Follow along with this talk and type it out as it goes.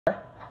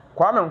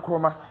Kwame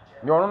Nkrumah,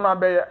 you know,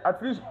 be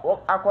at least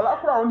I call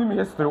only me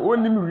history,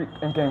 only me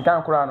and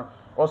can crown.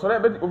 Or so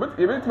that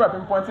even to my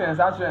pinpointing and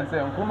such and say,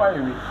 Nkrumah,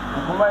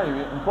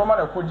 Nkrumah,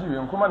 the Koji,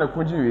 Nkrumah, the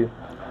Koji.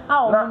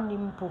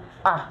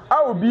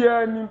 I will be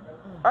a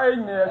I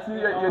see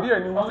your dear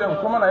news and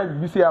Nkrumah, I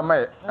be see a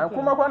mate, and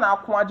Nkrumah, when I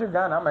quadri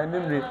Ghana, my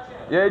name,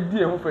 yeah,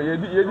 dear, who for you,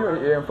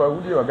 for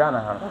Woody or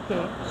Ghana.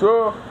 Okay.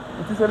 So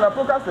it is an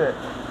apocalypse.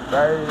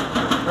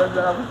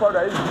 President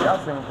Akufo-Addo is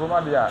asking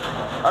Nkrumah there.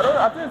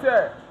 I think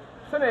say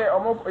who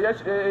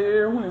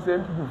is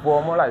NPP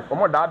for more life, or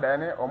more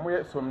data, or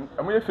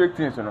more fake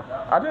things, you know.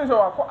 I think so.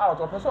 I call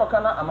out of person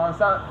can announce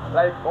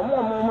like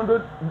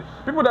more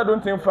people that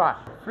don't think far.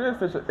 Free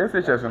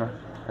SHS, you know,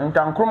 and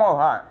can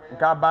Nkrumah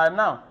can by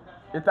now.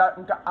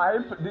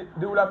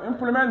 They will have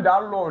implemented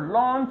that law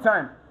long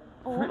time.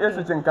 Free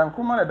SHS and can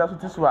Nkrumah that's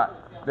what this was.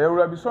 There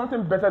will be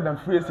something better than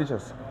free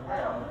SHS.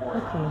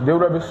 Okay. There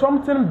will be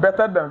something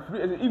better than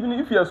free. Even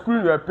if you are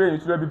schooling, you are paying.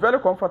 It will be very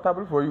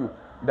comfortable for you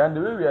than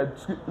the way we are.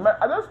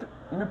 I just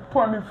me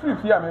free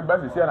here. My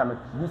boss is here. I'm my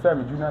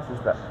junior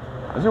sister.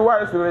 I see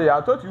why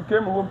I thought you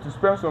came home to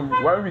spend some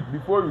 1 week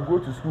before you go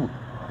to school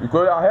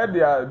because I heard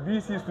there are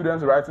BC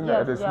students writing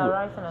at the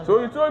school. So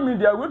he told me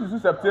they are going to school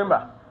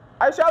September.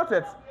 I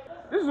shouted,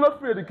 "This is not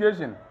free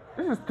education.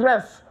 This is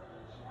stress.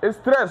 It's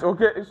stress.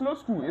 Okay, it's not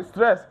school. It's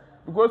stress."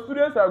 Because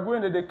students are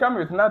going there, they come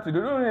with nothing, they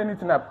don't know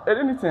anything.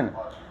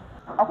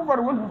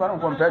 Akufo-Addo won't even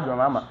compare John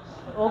Mahama.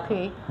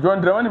 Okay.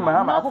 John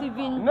Mahama.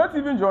 Not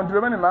even John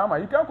Mahama.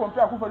 You can't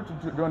compare Akufo-Addo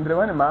to John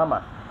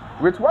Mahama.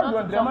 With what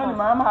John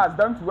Mahama has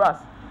done to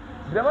us.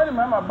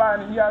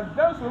 Mahama, he has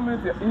done so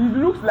many things. He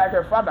looks like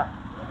a father.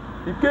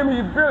 He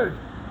built.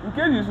 In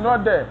case he's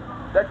not there,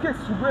 the kids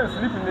should go and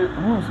sleep in the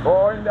rooms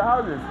or in the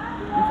houses.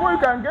 Before you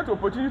can get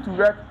opportunity to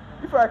work,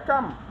 if I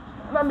come,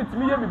 na me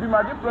timi ye bibi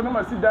ma de problem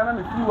ma si da na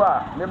me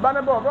fiwa me ba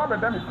na ba o ba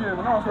da me fie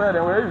no na so here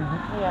dem we yi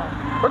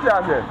yeah what you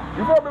say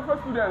before be for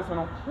students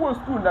no who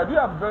school na do you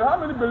have how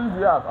many buildings do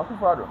you have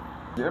Akufo-Addo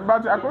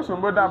but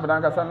akosombo da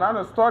banka sa na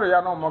no story ya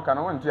no mo ka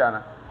no won tia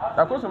na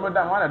akosombo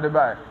da wan na de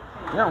bai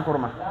nya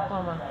Nkrumah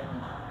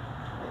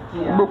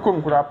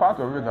Bokom kura part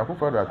of it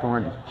Akufo-Addo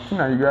atonwadi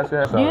na you guys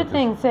say do you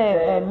think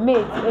say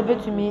mate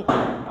ebetumi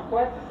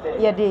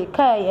ye de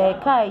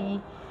kai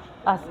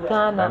as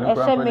Ghana,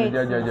 estimates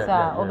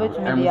over to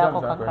me.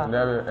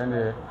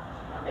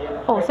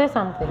 Oh, say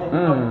something.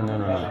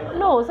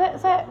 No,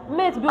 say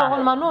mate be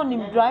on man on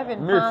him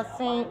driving,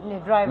 passing the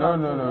driver.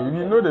 No.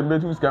 You know the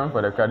mate who's coming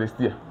for the car, the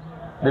steer.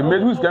 The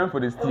mate who's coming for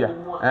the steer.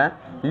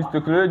 He's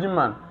the clergy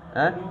man.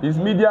 He's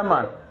media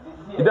man.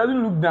 He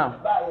doesn't look down.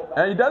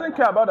 And he doesn't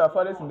care about our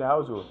fathers in the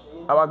household.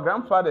 Our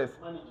grandfathers,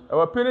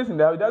 our parents in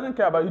the house. He doesn't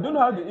care about. You don't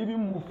know how they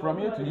even move from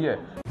here to here.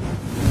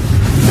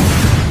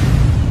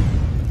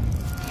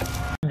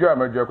 I'm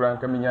a joker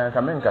coming here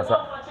and Kasa.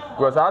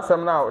 Because I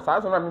some now, I'm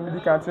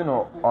medicating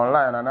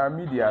online and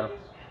media.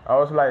 I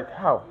was like,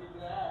 how?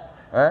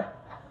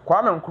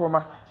 Kwame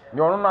Nkrumah,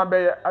 you're not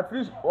be at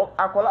least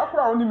I call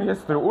only me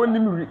history, only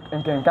me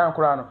and can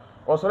crown.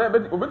 Or so that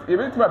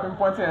even to my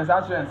pinpointing and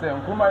such and say,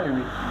 Nkrumah,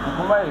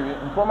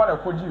 Nkrumah, the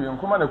Koji,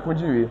 Nkrumah, the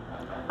Koji.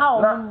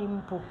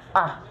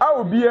 I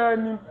will be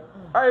a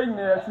I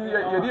see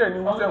your dear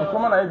news and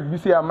Nkrumah, I be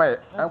see a mate.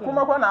 And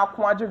Nkrumah, when I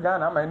quadri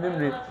Ghana, my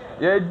name,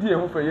 yeah, dear,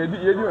 who for you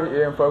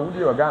for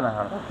Woody or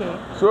Ghana. Okay.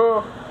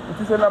 So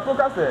it is an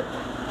apocalypse.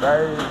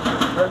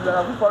 President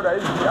Akufo-Addo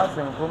is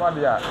asking Nkrumah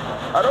there.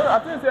 I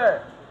think say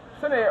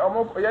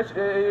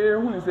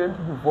who is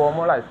NPP for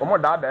more life, or more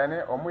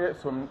data, or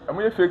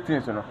more fake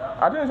things, you know.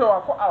 I think so.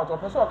 I call out of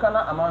person can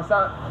announce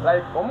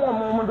like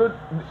more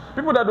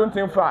people that don't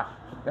think far.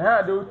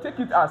 They will take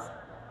it as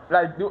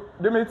like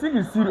they may think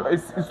it's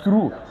serious, it's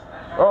true.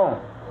 Oh,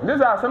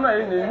 these are some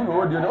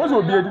you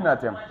also be a dinner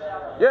time.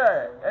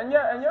 Yeah, and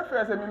your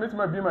first I meet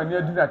my be my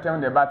near dinner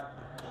time there, but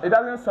it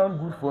doesn't sound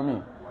good for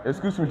me.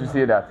 Excuse me to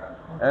say that.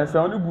 And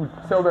sound good.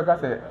 So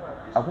because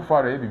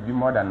Akufo-Addo be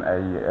more than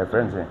a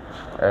friend.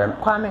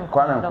 Kwame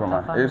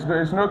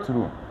Nkrumah. It's not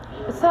true.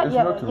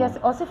 Yes,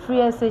 also free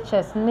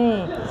SHS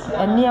ne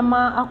and near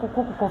ma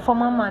akuku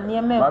former man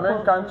near me.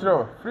 I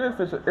control free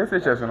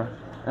SHS no.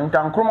 And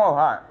can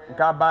Nkrumah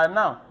can by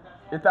now.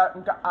 They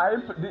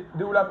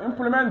will have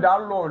implemented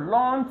that law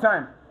long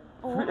time.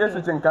 Free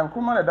SHS and can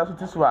Nkrumah that's what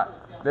this was.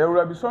 There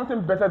will be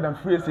something better than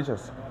free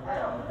SHS.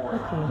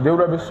 Okay. There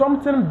will be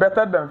something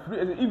better than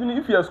free. Even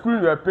if you are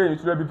schooling, you are paying.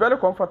 It will be very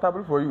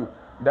comfortable for you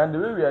than the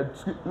way we are.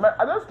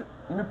 I just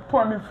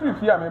me free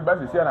here. My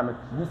boss is here. I'm my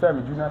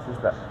junior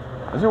sister.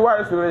 I see why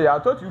I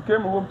thought you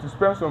came home to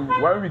spend some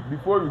 1 week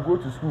before you go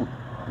to school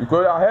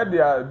because I heard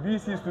there are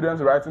BC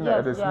students writing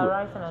at the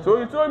school. So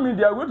he told me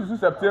they are going to school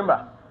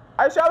September.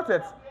 I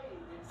shouted,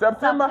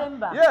 September.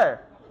 Yeah.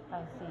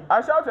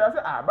 I shouted. I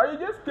said, but you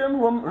just came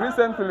home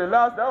recently.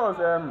 That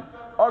was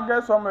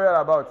August somewhere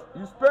about.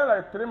 You spent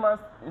like 3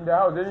 months in the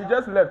house, then you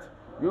just left.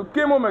 You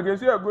came home again,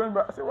 so you are going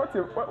back. I said,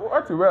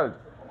 what's a world?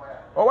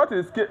 Or what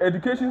is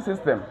education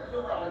system?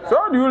 So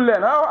how do you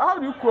learn? How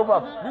do you cope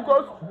up?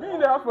 Because being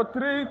there for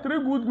three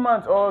good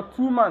months or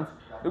 2 months,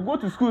 you go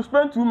to school,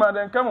 spend 2 months,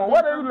 and come on.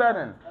 What are you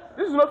learning?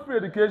 this is not free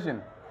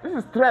education. This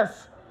is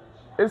stress.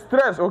 It's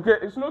stress, okay?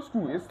 It's not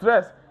school, it's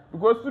stress.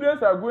 Because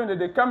students are going there,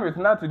 they come with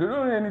nothing, they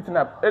don't know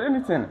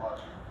anything.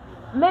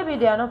 Maybe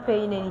they are not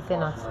paying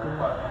anything at school.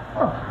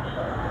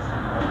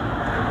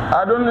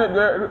 I don't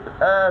know,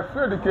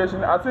 free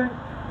education, I think,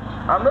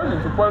 I'm not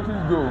into politics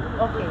though.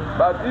 Okay.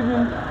 But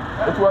even,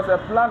 it was a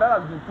plan that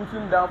has been put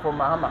down for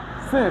Mahama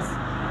since,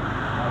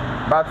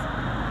 but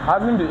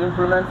hasn't been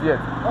implemented yet.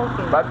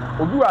 Okay. But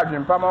Obi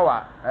Adwin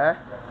Pamawa,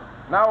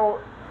 now,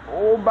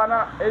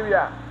 Obana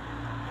area.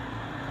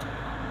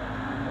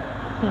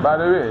 By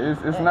the way,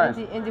 it's nice.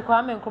 In the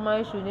Kwame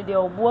Nkrumah issue, they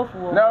are both.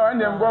 No, and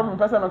then go from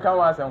person can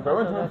ask them. I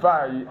went to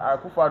buy. I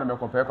could find them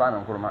compare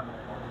Kwame Nkrumah.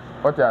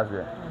 What is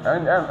it?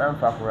 And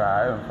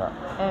Fakura,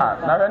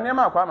 now the name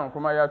of Kwame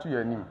Nkrumah ya to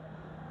your name.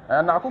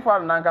 And I could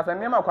find Nankas and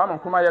name of Kwame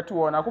Nkrumah ya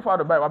to, and I could find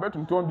the Bible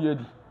to Tom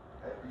Beardy.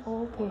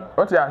 Okay.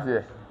 What is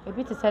it? A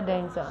bit said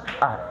answer.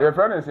 Your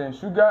friend is in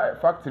sugar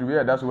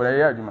factory. That's what I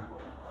heard.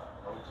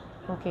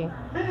 Okay.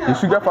 The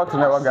sugar factory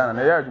never gone.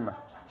 I heard.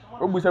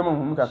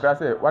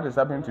 What is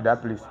happening to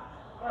that place?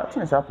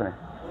 Nothing is happening.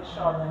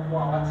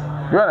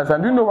 You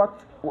understand? Do you know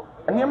what?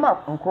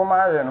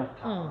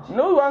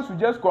 No one should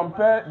just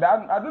compare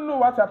that. I don't know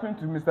what happened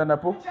to Mr.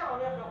 Napo.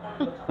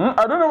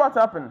 I don't know what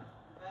happened.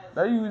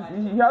 That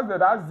he has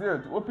that zeal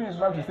to open his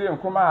mouth to say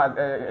Nkrumah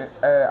has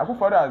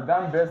Akufo-Addo has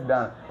done best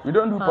done. We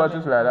don't do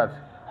politics like that.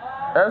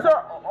 And so,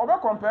 over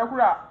compare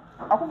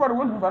Akufo-Addo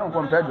won't even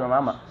compare John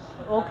Mahama.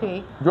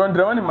 Okay. John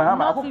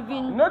Mahama.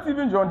 Not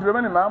even John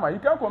Mahama. You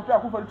can't compare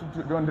Akufo-Addo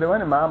to John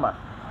Mahama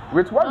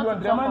with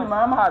what John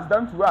Mahama has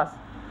done to us.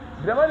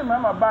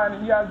 Mahama,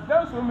 he has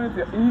done so many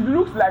things. He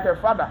looks like a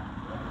father.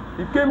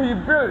 He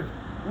built.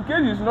 In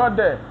case he's not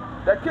there,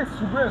 the kids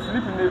should go and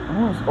sleep in the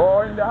rooms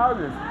or in the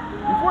houses.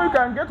 Before you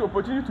can get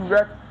opportunity to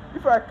work,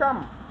 if I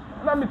come,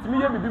 now meet me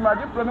here, be my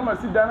deep problem, I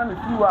sit down and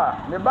you are.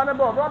 The banner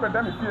of all the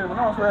time, if you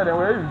know where they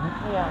were.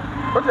 Yeah.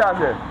 What I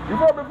said,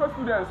 before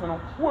students,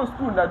 who are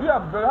students, that you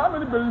have, how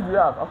many buildings do you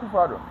have?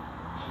 Akufo-Addo.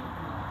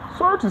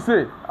 Sorry to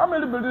say, how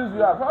many buildings do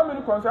you have? How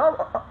many concerts?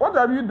 What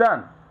have you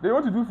done? They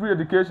want to do free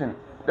education.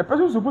 The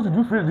person who's supposed to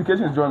do free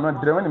education is John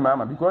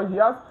Mahama because he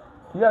has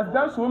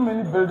done so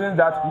many buildings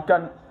that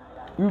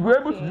you'll be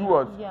able to do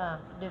what? Yeah,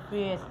 the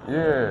freest.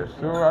 Yeah,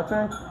 so I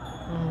think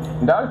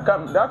that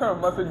kind of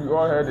message we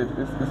all heard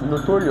it's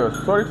notorious.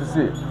 Sorry to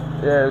say.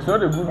 Yeah, it's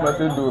not a good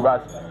message though,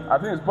 but I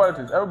think it's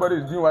politics. Everybody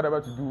is doing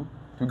whatever to do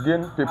to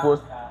gain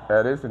people's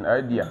an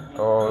idea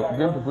or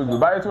gain people's good.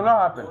 But it will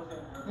not happen.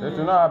 It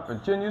will not happen.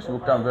 Changes will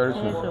come very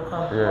soon.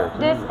 Yeah,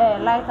 this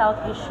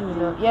light-out issue,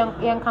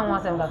 young can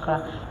once and back.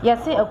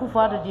 Yes, say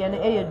Akufo-Addo the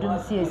air doom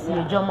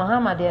CSC, John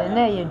Mahama the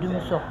air doom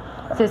so.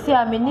 Say,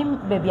 I mean,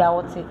 baby, I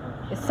would say.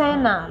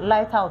 Saying a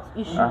light-out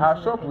issue. I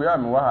have shop we are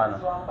in Wahana.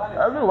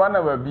 Everyone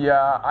will be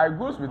I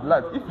goes with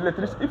light.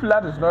 If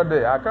light is not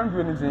there, I can't do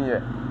anything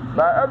here.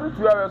 But every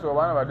 2 hours or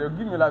 1 hour, they'll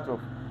give me light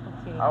off.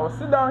 Okay. I will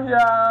sit down here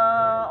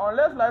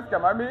unless lights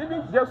come. I mean,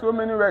 even get so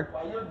many work,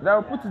 then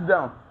I'll put it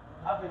down.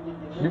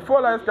 Before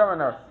lights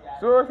coming out.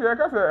 So, see, I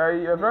can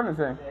say, a friend is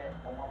saying,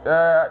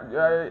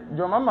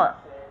 your mama,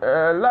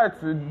 lights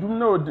do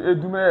no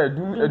do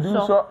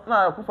so.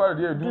 Now, I put for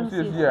the doom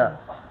here.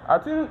 I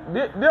think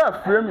they are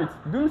frame it.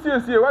 Doom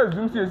CSC, what is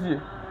Doom CSC?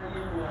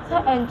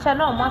 And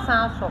channel must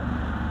answer.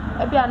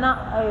 Maybe I'm not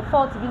a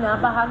 40 being a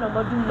bahano,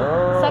 but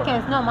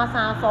seconds no must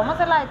answer.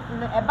 Must like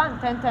a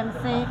band 10 times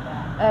saying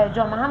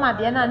John Mahama,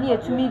 the end near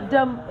to meet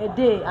them a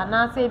day, and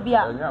I say be 2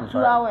 hours,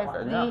 3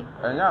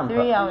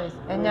 hours,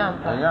 and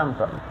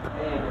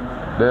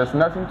there's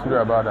nothing to do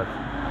about that.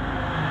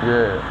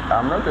 Yeah,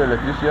 I'm not an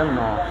electrician,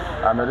 no,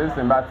 I'm a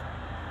listener, but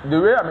the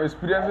way I'm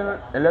experiencing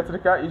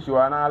electrical issue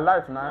and I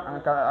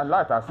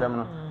light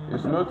assembly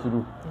is not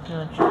true. It's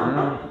not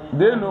true.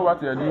 They know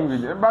what you're doing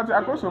with it. But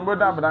I could some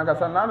down, but I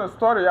can now the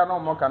story I know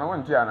more can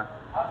one Tiana.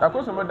 I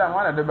could some down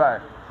one at the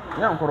buy.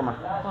 Young Kurma.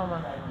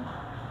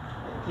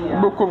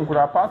 Bokum could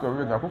have part of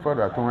it. I could for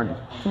that 20.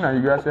 Now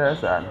you guys say, I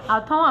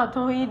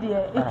told you,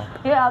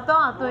 yeah, I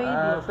told you.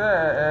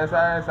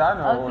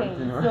 Okay,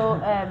 so,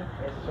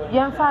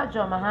 young fat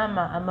John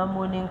Mahama and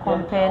Mamoon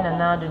compare and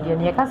now the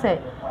you can say,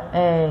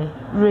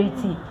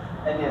 rating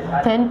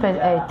 10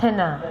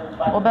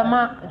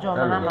 Obama, John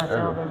Mahama,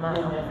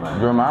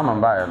 John Mahama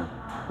by him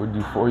would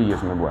be 4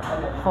 years, my boy.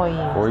 4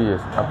 years. 4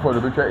 years. I put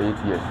the picture 8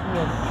 years.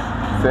 Yes.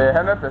 Say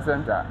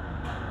 100%. I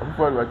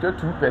put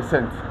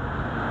 2%.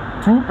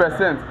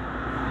 2%.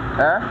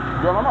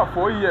 John Mahama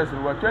 4 years, we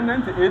were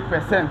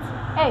 98%.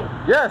 Hey.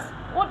 Yes.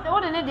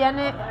 What did they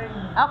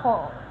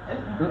alcohol?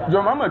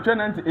 John Mahama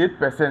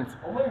 98%.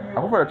 I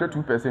put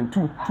 2%.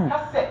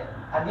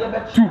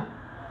 2.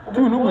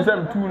 2 no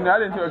them 2 now. I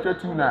didn't tell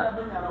 2 now.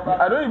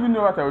 I don't even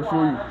know what I will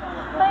show you.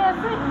 But I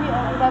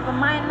said like a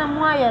mine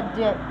wired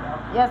there.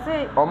 Yes,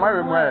 say. Oh my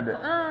wired. It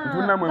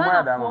will not be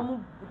wired.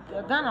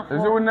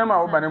 Is it never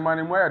open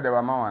money wired there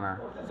Mawana.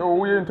 So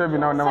we interview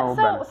now never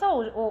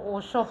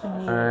so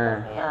shopping.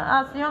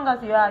 As young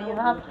as you are, you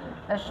have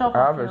a shop.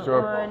 I have a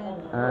shop.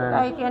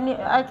 I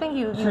think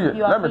you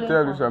are. Let me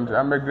tell you something.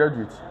 I'm a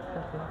graduate.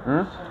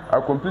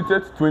 I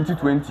completed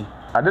 2020.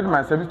 I did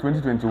my service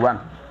 2021.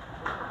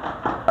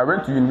 I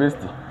went to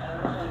university.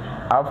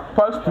 I've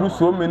passed through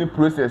so many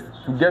processes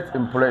to get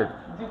employed.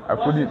 I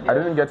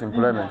didn't get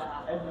employment.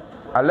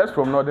 I left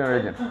from Northern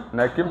Region and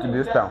I came to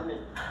this town.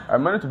 I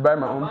managed to buy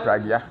my own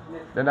pragia.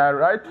 Then I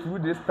ride through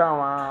this town,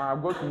 I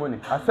got money.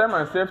 I send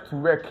myself to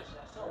work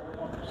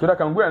so that I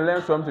can go and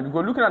learn something.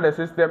 Because looking at the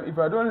system, if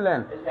I don't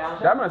learn,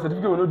 that my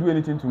certificate will not do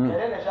anything to me.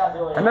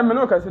 And then I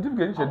look at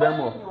certificate in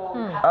demo.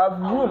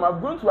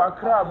 I've gone to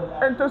Accra,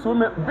 I've entered so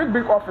many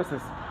big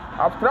offices.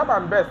 I've tried my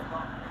best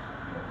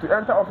to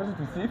enter offices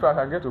to see if I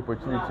can get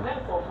opportunity.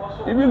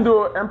 Even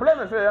though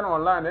employment say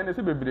online, then they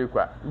say baby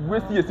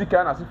waste your sick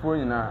and as if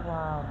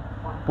now.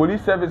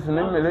 Police service,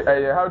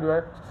 how do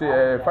I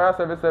say fire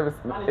service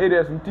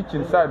areas in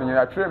teaching side in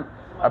your trim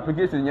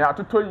application, you have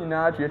to tell you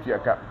now to your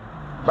car.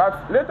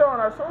 But later on,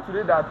 I saw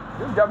today that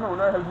this government will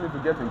not help me to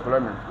get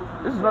employment.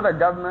 This is not a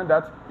government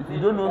that if you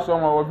don't know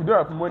someone or if you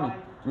don't have money,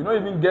 you don't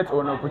even get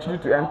an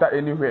opportunity to enter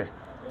anywhere.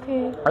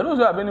 Okay. I don't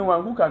have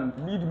anyone who can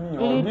lead me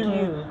or give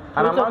me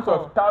an amount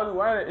of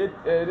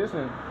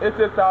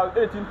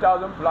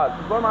 18,000 plus.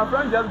 But my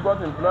friend just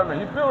got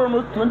employment. He paid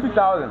almost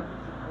 20,000.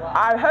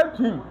 I helped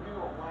him.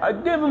 I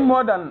gave him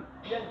more than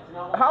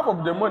half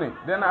of the money.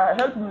 Then I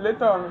helped him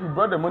later on. He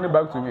brought the money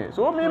back to me.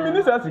 So me,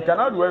 minister, he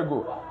cannot where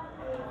go.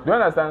 Do you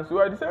understand? So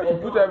I decided to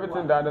put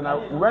everything down. Then I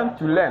went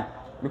to learn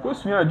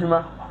because we are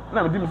Juma.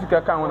 Now I didn't see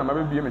a can when I'm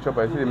a shop.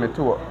 I say me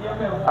too.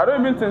 I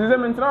don't even think this is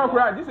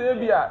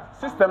a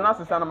system. Now,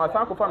 system. I'm a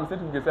sample farm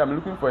certificate. I'm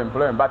looking for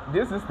employment, but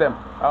this system,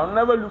 I'll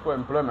never look for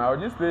employment. I'll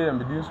just stay and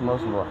be doing small.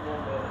 Do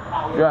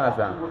you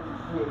understand?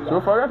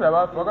 So forget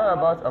about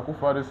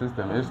Akufo-Addo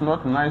system. It's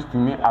not nice to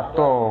me at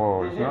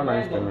all. It's not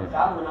nice to me.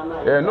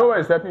 No one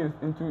is happy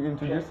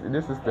into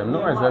this system. No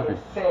one is happy.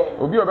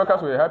 Obi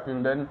Obekas will happy.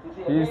 Then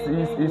he's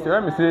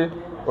let me say,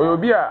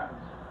 Obi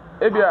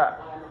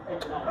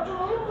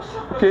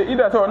okay,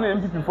 either so on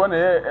NPP for he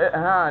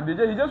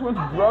just want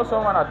to draw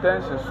someone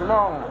attention,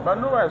 small, but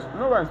no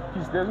one's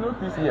peace. There's no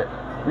peace here.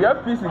 We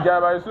have peace in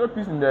Ghana, but there's no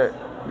peace in the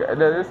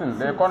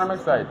economic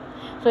side.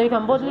 So you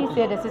can boldly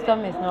say the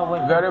system is not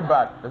working. Very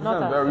bad. The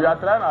system we are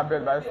trying our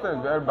best, but the system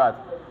is very bad.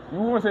 You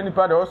won't say any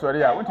part also.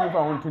 I want to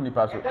find two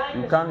nipas.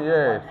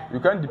 You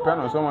can't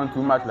depend on someone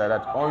too much like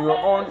that. On your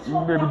own, you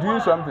may be doing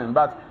something,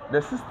 but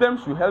the system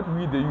should help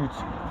we the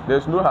youth.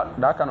 There's no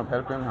that kind of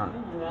helping hand.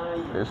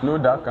 There's no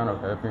that kind of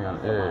helping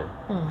hand.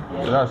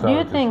 So do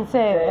you think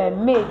say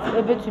mate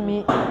able to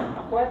me?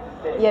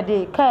 Yeah,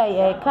 the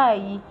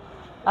kai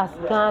as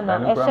Ghana,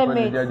 mate over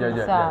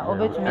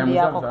to me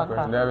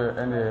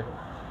the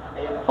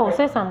oh,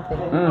 say something.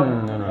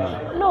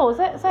 No,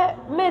 say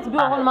mate be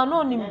on man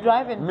no him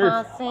driving,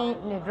 passing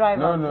the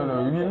driver.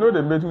 No. You know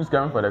the mate who's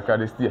coming for the car,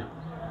 the steer.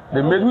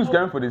 The mate who's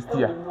coming for the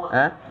steer.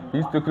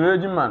 He's the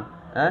clergy man.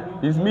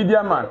 He's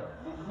media man.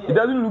 He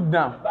doesn't look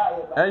down.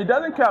 And he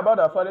doesn't care about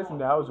our fathers in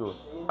the household.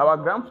 Our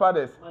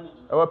grandfathers,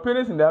 our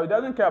parents in the house. He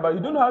doesn't care about. He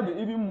don't know how to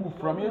even move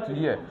from here to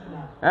here.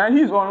 And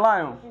he's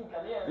online.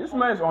 This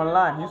man is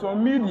online. He's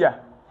on media.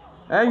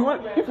 And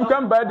if you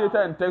can't buy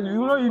data and text, you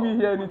will not even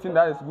hear anything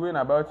that is going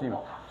about him.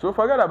 So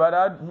forget about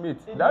that mate.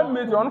 That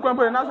mate, on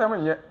company, not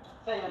seven yet.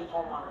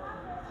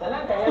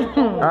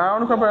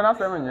 On company, not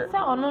seven yet.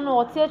 So,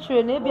 no,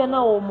 teacher, maybe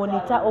no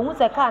monitor,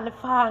 almost a kind of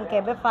fan,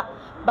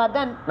 but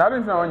then.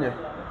 Nothing's not on yet.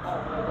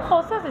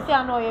 Oh, says it's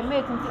no, your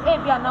mate,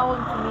 and now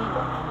to me.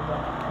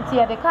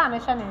 See, the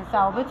carnation in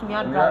South, which me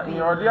and driving.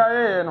 You're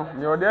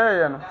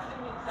there,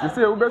 you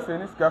say, Uber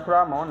send this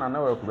capra on and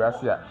no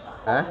Gracia.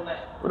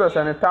 Who does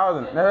send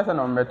 1,000? Never send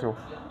on metal.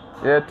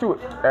 Yeah, two,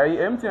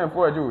 empty and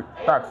for you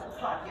tax.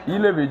 You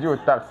levy you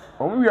tax.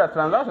 When we are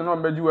transaction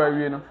on bed, you are,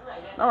 you know.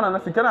 Now, I'm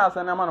not going to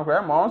send a man of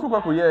them. I also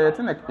go for year,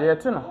 tell me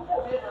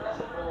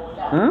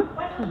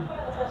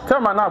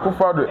now, who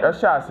found a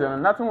shot,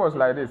 nothing was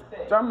like this.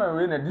 Someone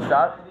win a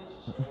desire,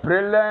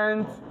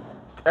 brilliant,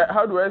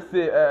 how do I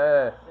say,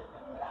 a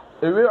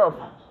way of.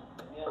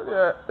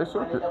 Yeah, it's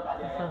okay.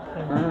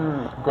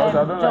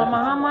 John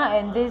Mahama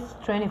and this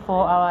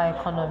 24-hour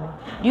economy,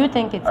 do you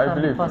think it's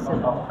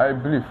possible? I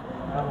believe.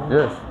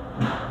 Yes.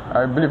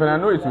 I believe, and I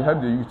know it will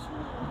help the youth,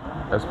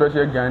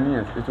 especially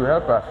Ghanaians. It will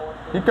help us.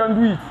 He can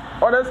do it.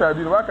 Others are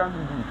doing it. Why can't he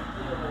do it?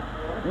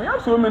 We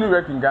have so many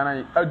work in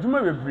Ghana.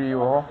 Ajuma we bring.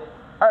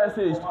 I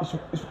say it's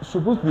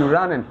supposed to be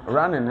running.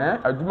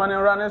 Ajuma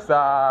running.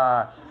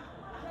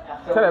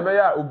 Tell me,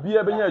 Obi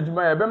Abenya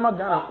Ajuma. Abema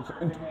Ghana.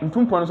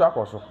 Ntumpon so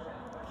akoso.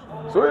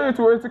 So it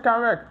will work.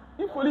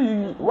 If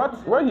only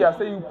what he has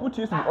said, you put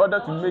things in order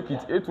to make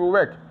it will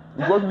work.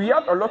 Because we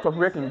have a lot of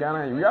work in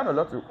Ghana. We have a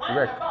lot of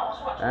work.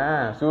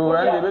 So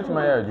I give it to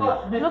my idea.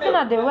 Looking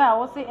at the way I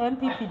was saying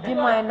NPP,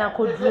 Dima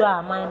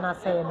Kodra, Mina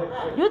saying,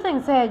 do you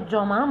think say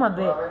John Mahama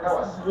be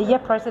the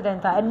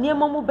president and near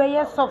Momu be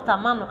soft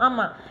man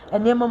ama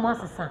and near Mamma?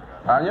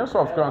 And yes,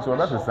 of course, or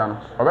that's the son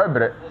of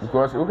bread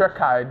because we can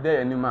carry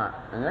there anymore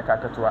and you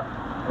can't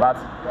but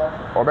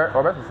or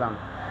the son.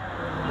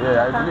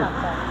 Yeah, I believe.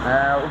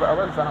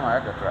 Over son of my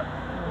actor.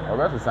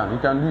 Over the son, he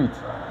can do it.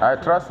 I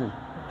trust him.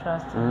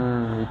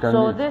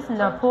 So this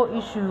Napo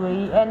issue,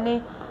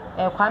 any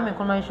Kwame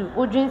Nkrumah issue,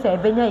 would you say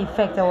a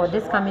effect or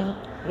this coming?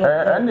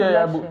 And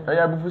I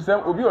have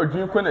some of your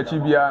dream when a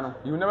Chibiano,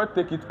 you never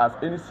take it as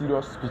any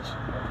serious speech.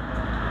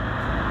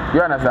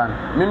 You understand?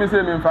 Mimi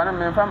say, me fan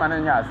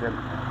and yourself.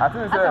 I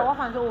think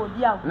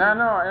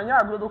no, and you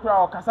are global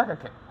crowd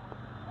Kasaka.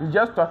 He's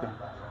just talking.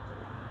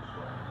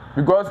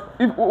 Because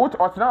if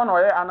what now no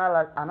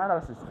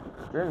analysis,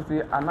 when you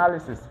say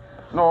analysis,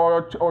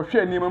 no or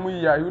share name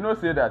you know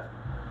say that.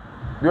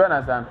 Do you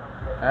understand?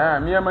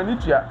 Me and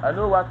Manitia, I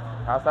know what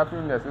has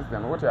happened in the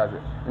system. What is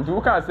it? Into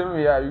who can say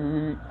me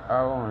you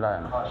are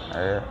online.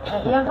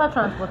 Younger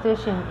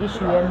transportation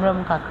issue in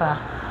Ram Kakra.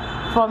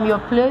 From your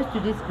place to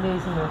this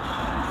place, you know,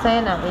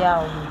 saying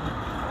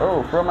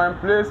oh, from my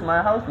place,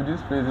 my house to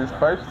this place is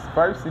 5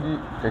 city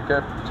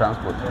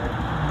transport.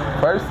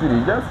 5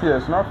 city, just here,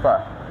 it's not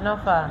far.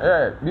 Not far.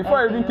 Yeah, before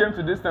I even came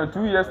to this town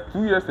 2 years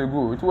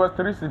ago, it was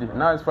 3 city.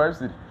 Now it's 5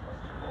 city.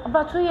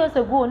 About 2 years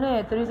ago,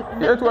 no, 3 city.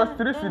 It was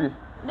 3 city.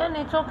 Then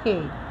it's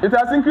okay. It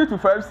has increased to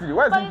 5 city.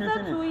 Why is it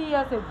increasing? 2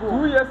 years ago.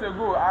 2 years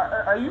ago,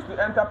 I used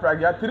to enter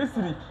Prague at 3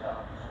 city.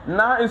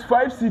 Now it's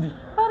 5 city.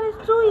 But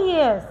it's 2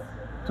 years.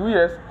 2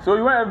 years. So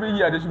you want every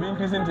year they should be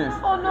increasing things.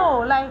 Oh no,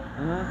 like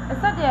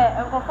it's not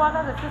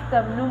the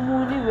system no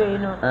money way, you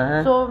know.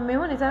 So me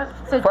when it's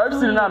 5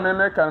 city now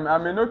I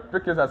may not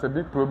take it as a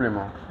big problem.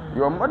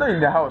 Your mother in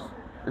the house.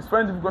 It's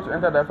very difficult to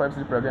enter that 5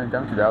 city Prague and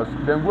come to the house.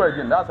 Then go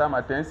again. That's how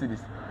my 10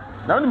 cities.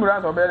 Now the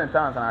Murans are better in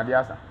towns and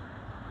Adiasa.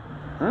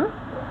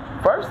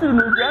 5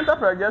 cities, if you enter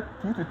Prague, get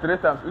 2 to 3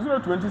 times. It's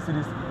not 20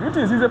 cities. You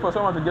think it's easy for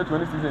someone to get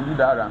 20 cities and do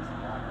that runs?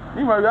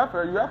 Meanwhile, you have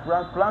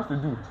plans to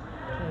do.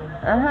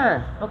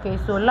 Okay,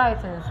 so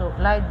light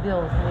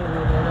bills.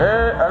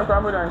 I don't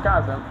come with an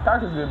cancer.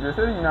 Taxes, they're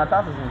saying in our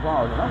taxes in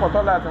one house. I'm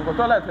for lights and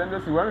control lights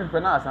and see when we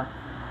penasa.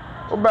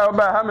 Oh,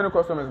 by how many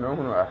customers know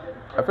who are?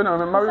 I feel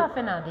I'm married.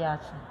 And the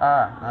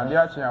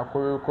action, I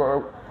feel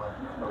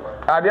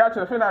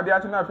at the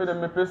action, I feel the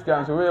Mepes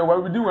cancer.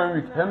 What we do 1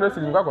 week, 100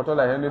 cities, got control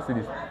 100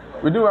 cities.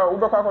 We do our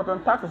Uber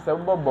on taxes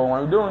and Bob,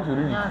 and we don't want to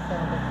read.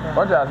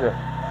 What I say?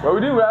 But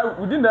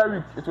within that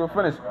week, it will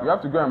finish. You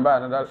have to go and buy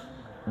another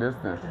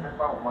distance.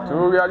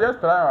 So we are just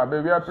trying our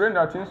best. We are praying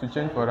that things will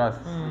change for us.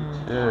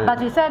 Yeah.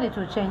 But you said it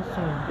will change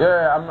soon.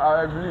 Yeah,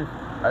 I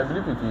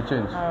believe it will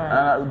change.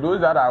 Right. And those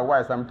that are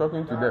wise, I'm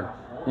talking to them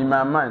in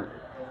my mind.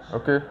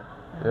 Okay?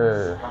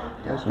 Yeah.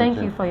 Yes,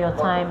 thank you for your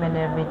time and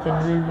everything.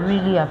 We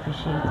really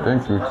appreciate it.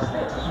 Thank you.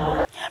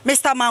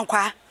 Mr.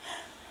 Mankwa,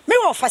 me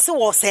officer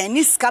was saying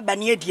this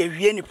cabane de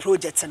awie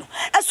project no.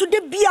 Eso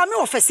de bia me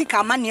officer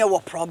ka ma ne wo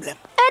problem.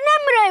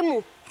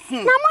 Enemremu. Na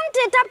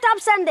monte tap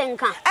sending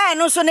kan.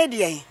 No so ne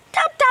de.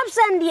 Tap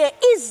send dey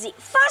easy,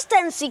 fast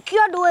and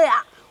secured way.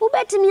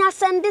 Ubetimi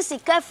send this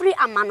free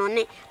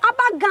amanone.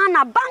 Aba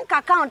Ghana bank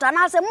account and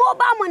as a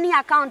mobile money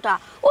account.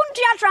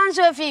 Untia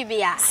transfer fee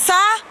bia. Sir,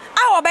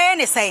 I obey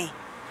any say.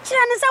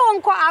 Chine say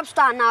won ko App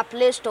Store na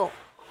Play Store.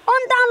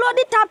 On download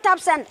the tap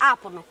send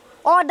app no.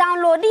 Or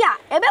download ya.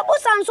 Ebebu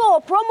sanso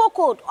promo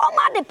code.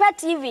 Oma the pet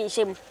TV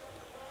shim.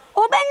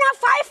 Obenya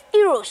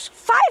 €5,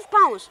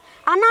 £5,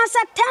 and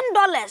answer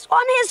 $10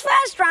 on his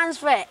first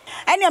transfer.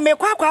 And you make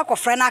kwa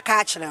friend a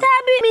catch them.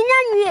 Tabi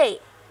minyanwe.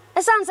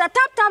 Esansa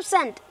tap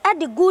send at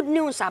the good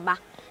news aba.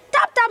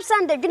 Tap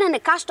send the giving the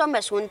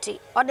customers won't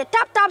or the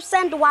tap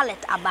send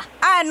wallet aba.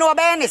 I know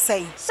about any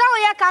say. So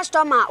your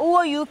customer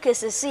who you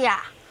cases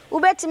here.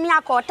 Ubetimi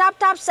ako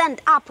tap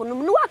send app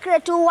no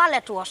create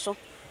wallet also.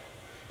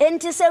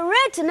 And it's a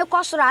rate in the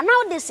cost now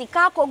the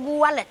Sikako go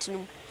wallet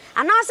no.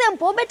 And I say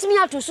mpo betimi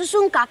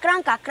atususu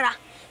kakra.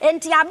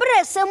 Enti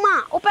abre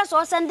sema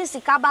opeso send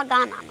sika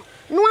bagana no.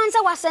 No anse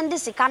wa send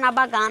sika na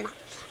bagana.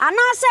 And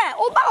I say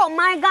oba o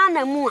my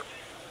Ghana mu a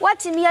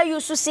watimi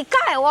use sika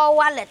e wo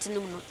wallet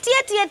no no.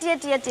 Tie.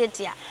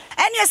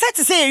 And you said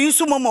to say you use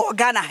momo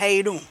Ghana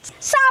hay no.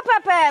 Sa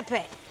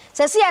pepe.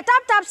 Se see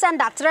tap send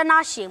that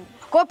trena shim.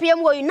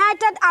 Kopiem wo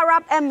United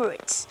Arab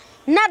Emirates,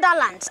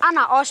 Netherlands and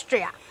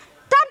Austria.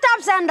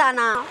 Tap send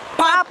na.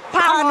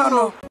 Papa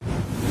no.